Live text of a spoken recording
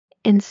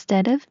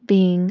Instead of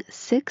being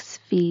 6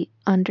 feet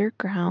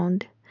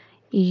underground,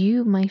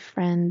 you, my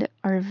friend,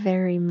 are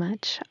very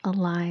much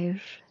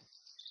alive.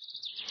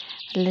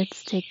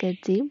 Let's take a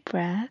deep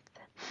breath.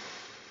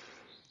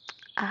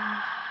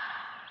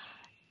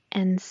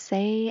 And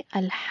say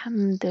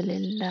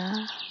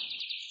Alhamdulillah.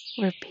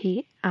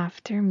 Repeat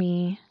after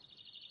me.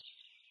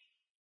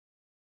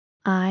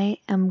 I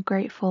am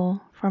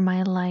grateful for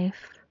my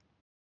life.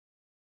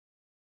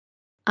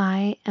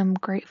 I am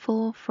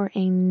grateful for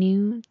a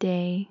new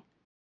day.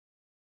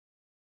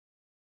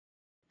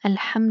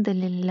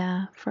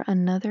 Alhamdulillah for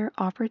another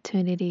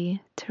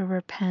opportunity to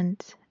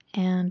repent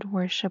and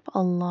worship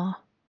Allah.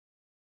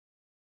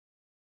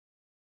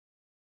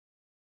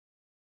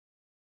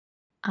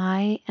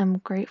 I am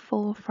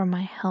grateful for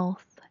my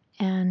health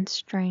and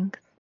strength.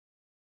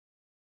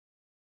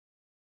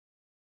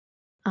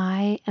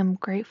 I am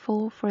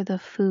grateful for the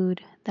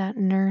food that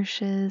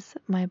nourishes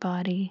my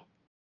body.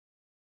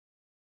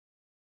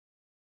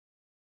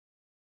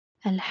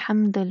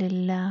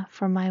 Alhamdulillah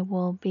for my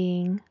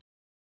well-being.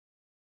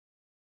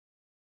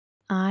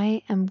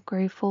 I am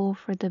grateful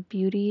for the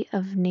beauty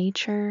of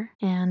nature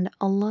and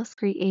Allah's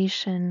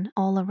creation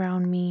all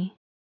around me.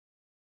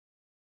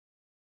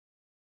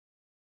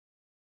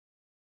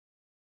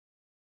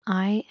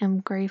 I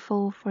am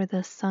grateful for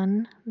the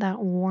sun that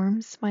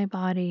warms my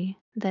body,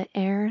 the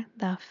air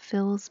that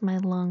fills my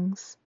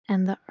lungs,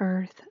 and the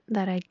earth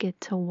that I get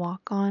to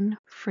walk on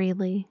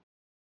freely.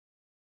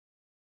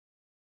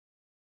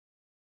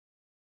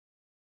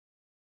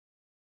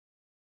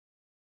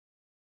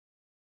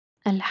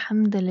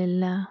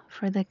 Alhamdulillah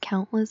for the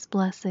countless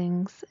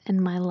blessings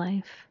in my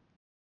life.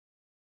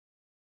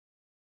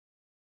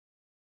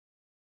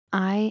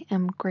 I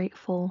am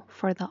grateful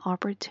for the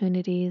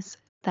opportunities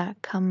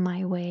that come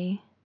my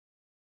way.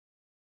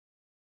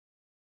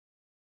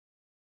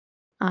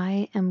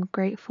 I am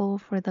grateful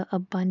for the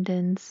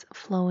abundance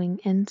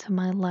flowing into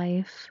my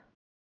life.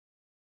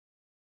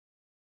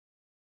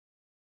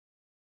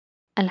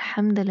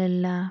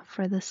 Alhamdulillah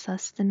for the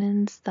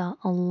sustenance that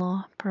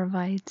Allah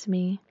provides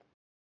me.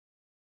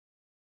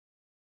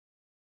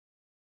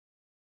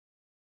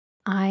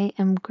 I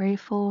am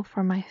grateful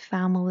for my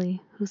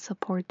family who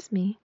supports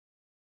me.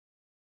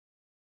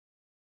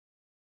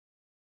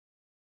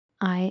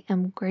 I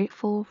am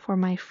grateful for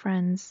my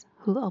friends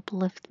who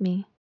uplift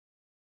me.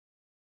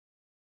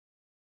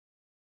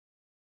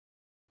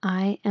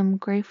 I am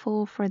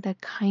grateful for the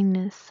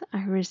kindness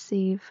I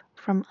receive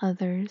from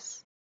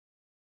others.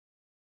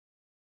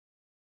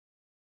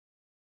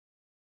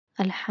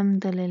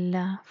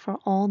 Alhamdulillah for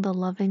all the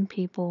loving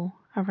people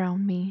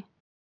around me.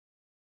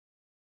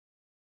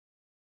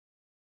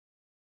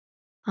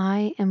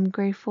 I am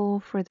grateful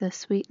for the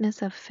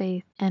sweetness of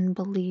faith and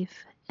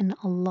belief in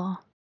Allah.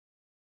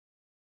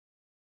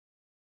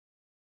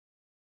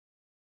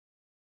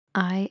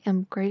 I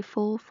am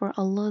grateful for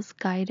Allah's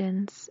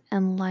guidance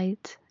and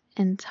light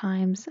in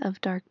times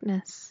of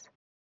darkness.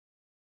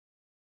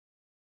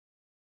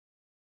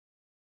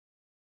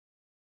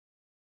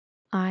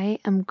 I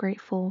am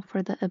grateful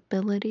for the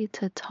ability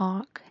to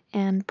talk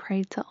and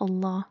pray to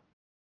Allah.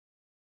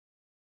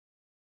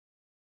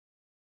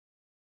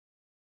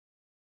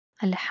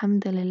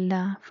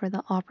 Alhamdulillah for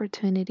the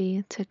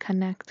opportunity to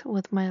connect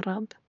with my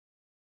Rabb.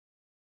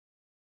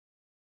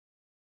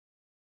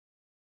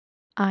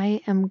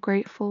 I am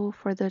grateful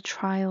for the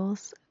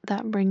trials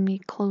that bring me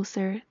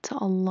closer to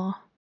Allah.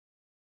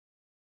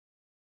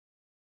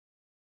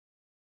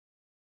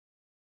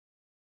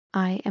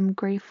 I am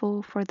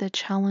grateful for the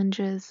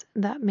challenges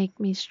that make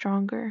me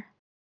stronger.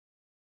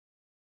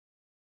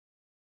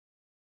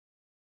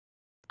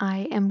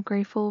 I am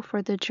grateful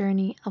for the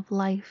journey of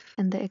life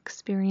and the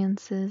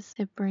experiences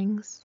it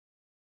brings.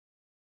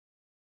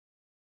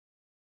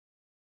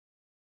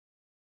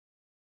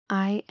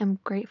 I am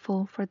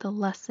grateful for the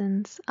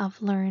lessons I've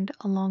learned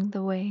along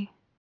the way.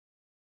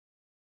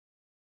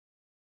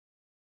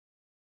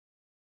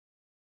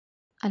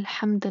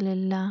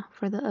 Alhamdulillah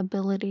for the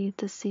ability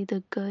to see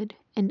the good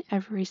in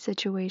every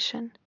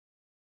situation.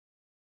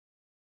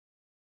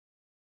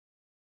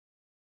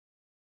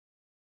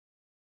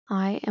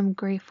 I am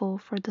grateful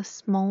for the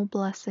small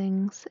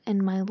blessings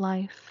in my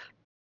life.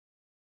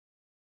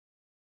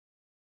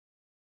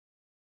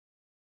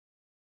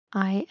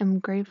 I am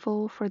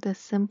grateful for the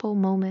simple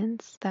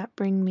moments that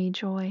bring me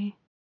joy.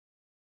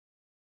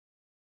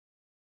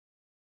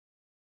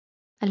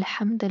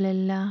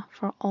 Alhamdulillah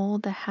for all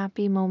the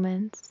happy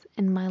moments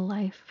in my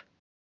life.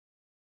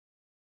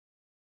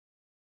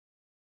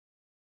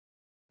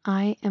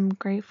 I am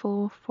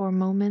grateful for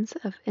moments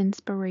of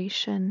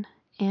inspiration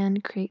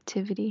and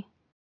creativity.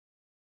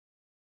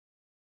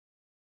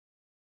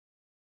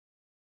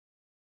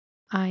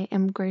 I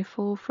am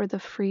grateful for the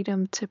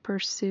freedom to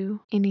pursue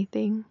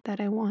anything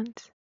that I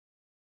want.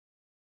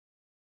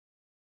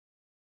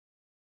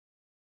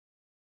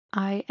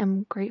 I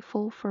am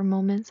grateful for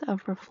moments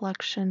of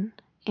reflection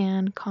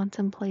and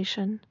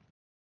contemplation.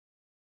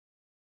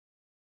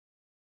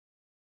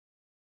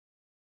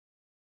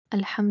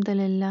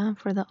 Alhamdulillah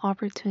for the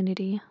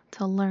opportunity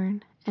to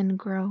learn and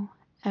grow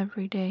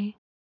every day.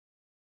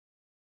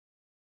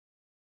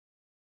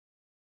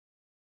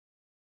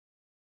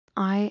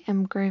 I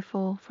am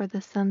grateful for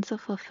the sense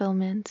of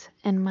fulfillment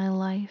in my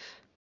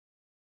life.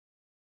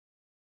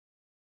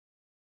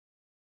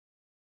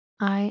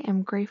 I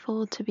am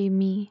grateful to be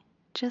me,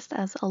 just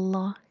as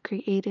Allah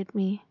created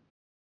me.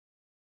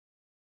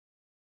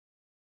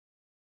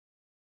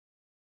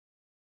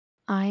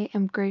 I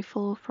am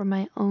grateful for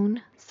my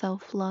own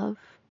self-love.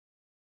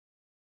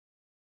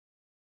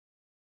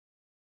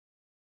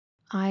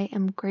 I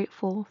am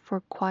grateful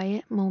for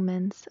quiet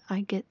moments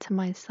I get to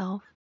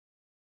myself.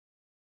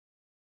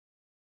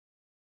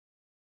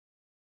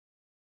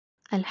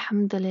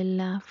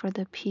 Alhamdulillah for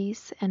the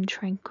peace and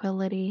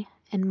tranquility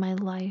in my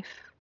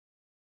life.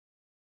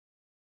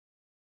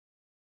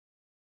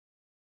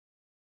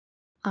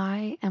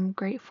 I am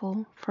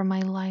grateful for my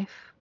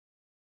life.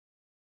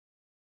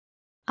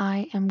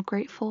 I am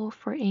grateful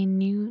for a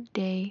new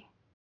day.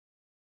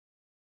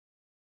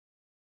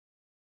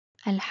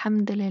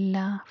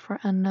 Alhamdulillah for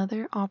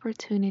another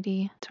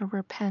opportunity to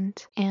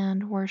repent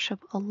and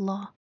worship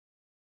Allah.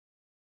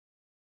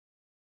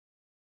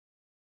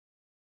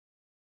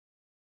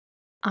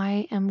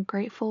 I am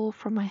grateful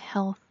for my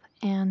health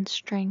and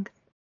strength.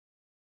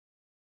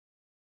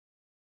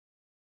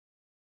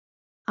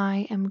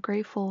 I am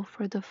grateful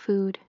for the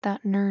food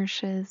that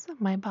nourishes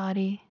my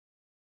body.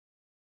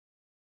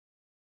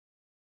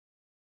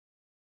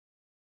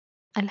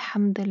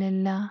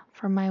 Alhamdulillah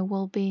for my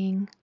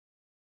well-being.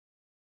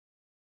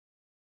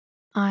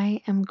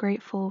 I am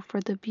grateful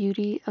for the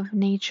beauty of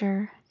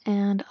nature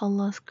and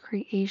Allah's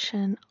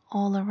creation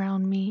all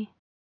around me.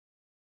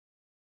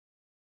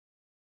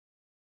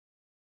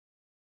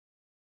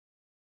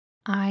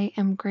 I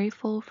am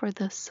grateful for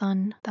the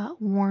sun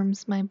that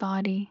warms my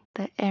body,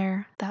 the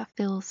air that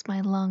fills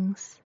my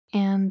lungs,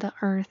 and the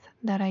earth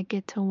that I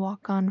get to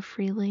walk on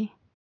freely.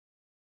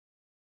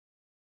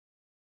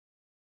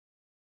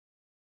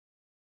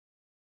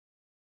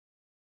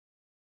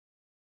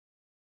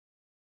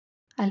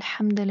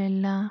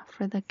 Alhamdulillah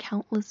for the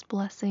countless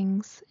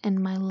blessings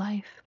in my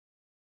life.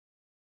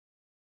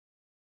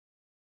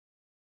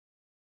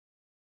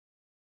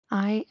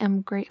 I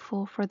am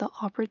grateful for the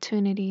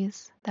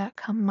opportunities that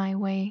come my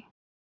way.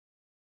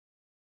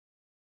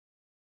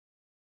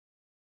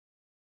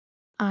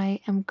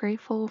 I am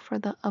grateful for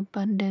the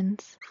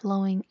abundance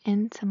flowing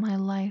into my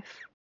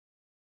life.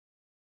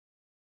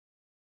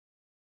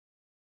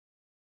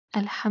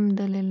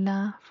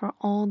 Alhamdulillah for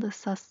all the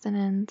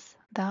sustenance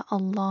that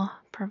Allah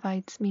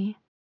provides me.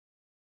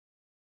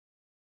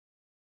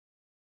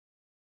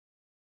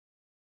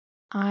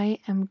 I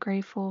am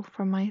grateful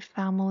for my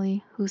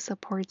family who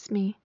supports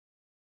me.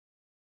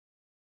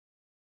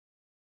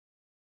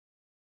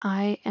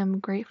 I am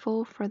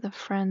grateful for the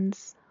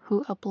friends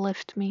who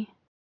uplift me.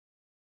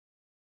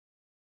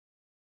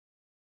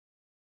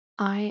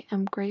 I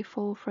am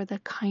grateful for the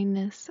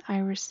kindness I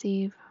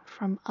receive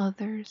from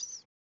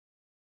others.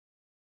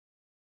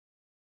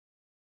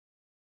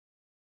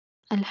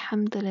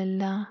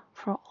 Alhamdulillah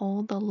for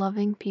all the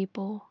loving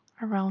people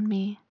around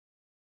me.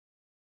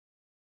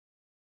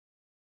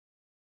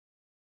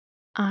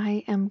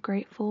 I am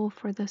grateful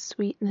for the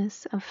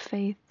sweetness of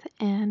faith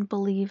and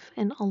belief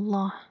in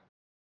Allah.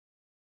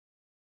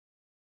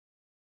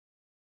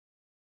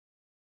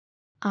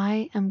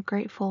 I am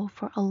grateful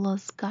for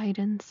Allah's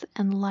guidance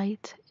and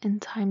light in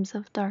times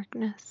of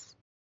darkness.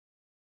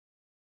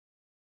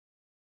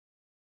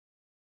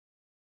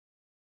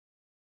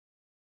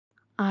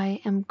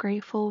 I am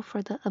grateful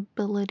for the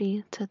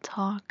ability to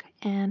talk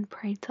and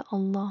pray to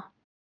Allah.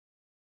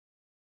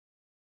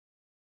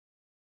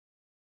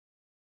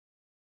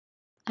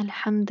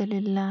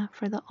 Alhamdulillah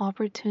for the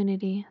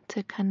opportunity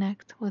to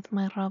connect with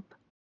my Rabb.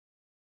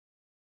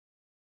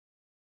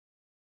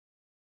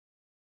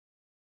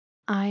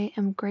 I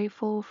am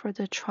grateful for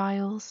the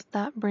trials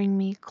that bring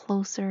me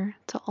closer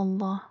to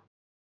Allah.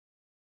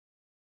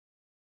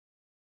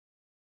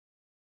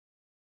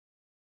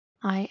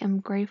 I am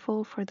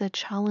grateful for the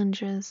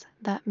challenges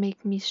that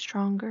make me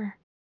stronger.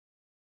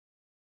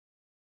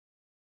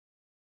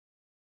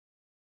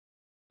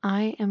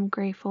 I am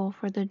grateful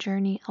for the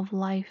journey of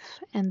life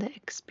and the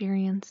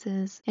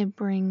experiences it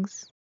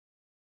brings.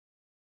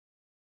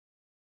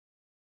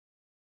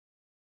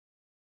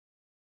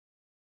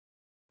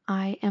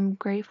 I am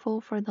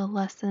grateful for the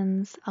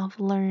lessons I've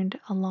learned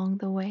along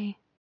the way.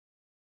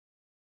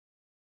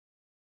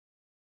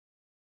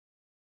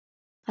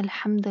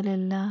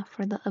 Alhamdulillah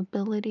for the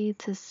ability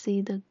to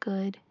see the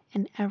good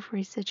in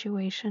every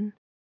situation.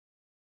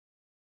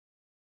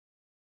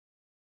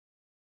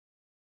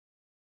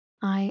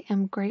 I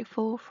am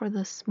grateful for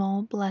the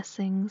small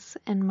blessings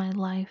in my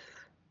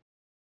life.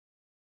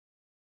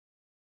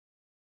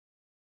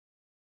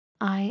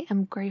 I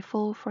am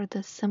grateful for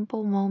the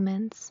simple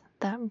moments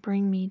that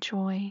bring me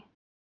joy.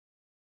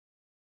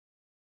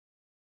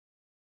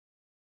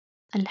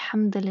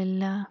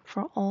 Alhamdulillah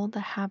for all the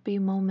happy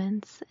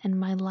moments in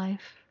my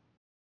life.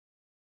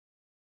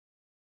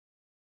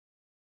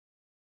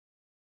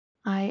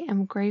 I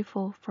am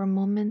grateful for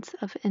moments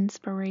of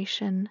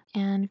inspiration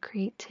and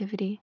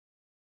creativity.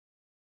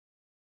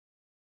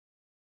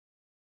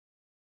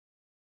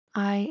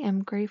 I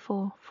am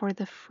grateful for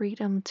the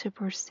freedom to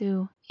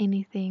pursue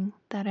anything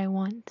that I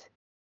want.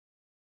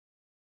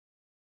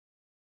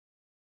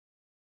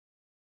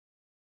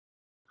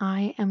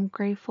 I am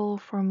grateful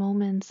for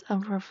moments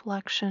of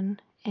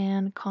reflection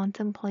and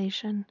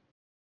contemplation.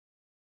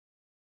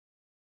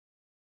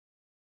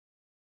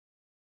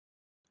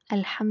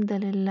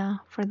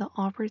 Alhamdulillah for the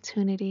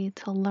opportunity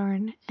to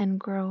learn and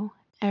grow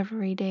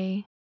every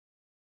day.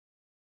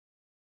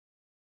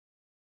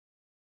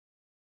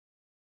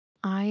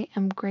 I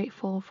am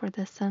grateful for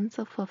the sense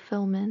of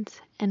fulfillment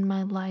in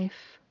my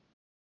life.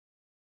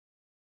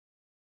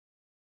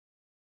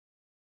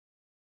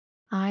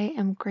 I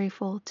am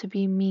grateful to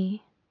be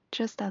me,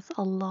 just as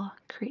Allah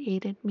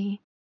created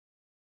me.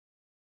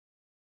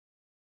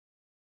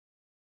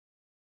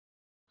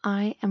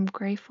 I am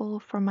grateful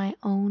for my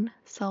own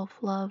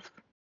self-love.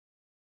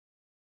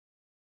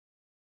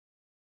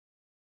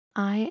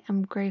 I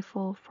am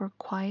grateful for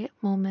quiet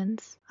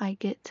moments I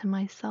get to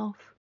myself.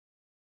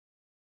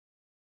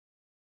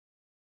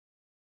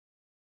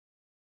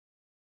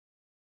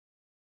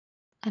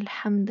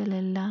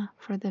 Alhamdulillah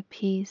for the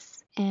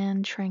peace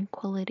and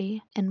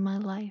tranquility in my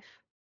life.